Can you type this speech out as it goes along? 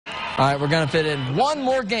All right, we're going to fit in one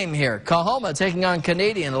more game here. Coahoma taking on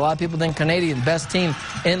Canadian. A lot of people think Canadian best team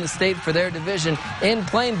in the state for their division in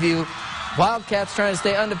Plainview. Wildcats trying to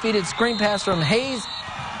stay undefeated. Screen pass from Hayes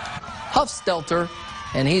Huffstelter,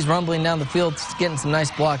 and he's rumbling down the field, getting some nice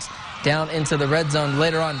blocks down into the red zone.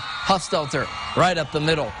 Later on, Huffstelter right up the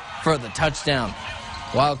middle for the touchdown.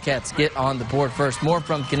 Wildcats get on the board first. More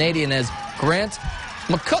from Canadian as Grant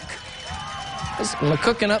McCook is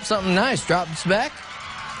McCooking up something nice. Drops back,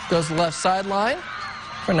 goes to the left sideline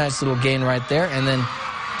for a nice little gain right there, and then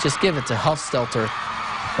just give it to Huffstelter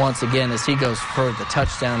once again as he goes for the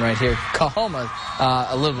touchdown right here. Coahoma,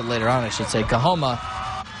 a little bit later on, I should say, Coahoma,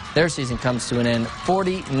 their season comes to an end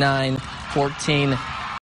 49-14.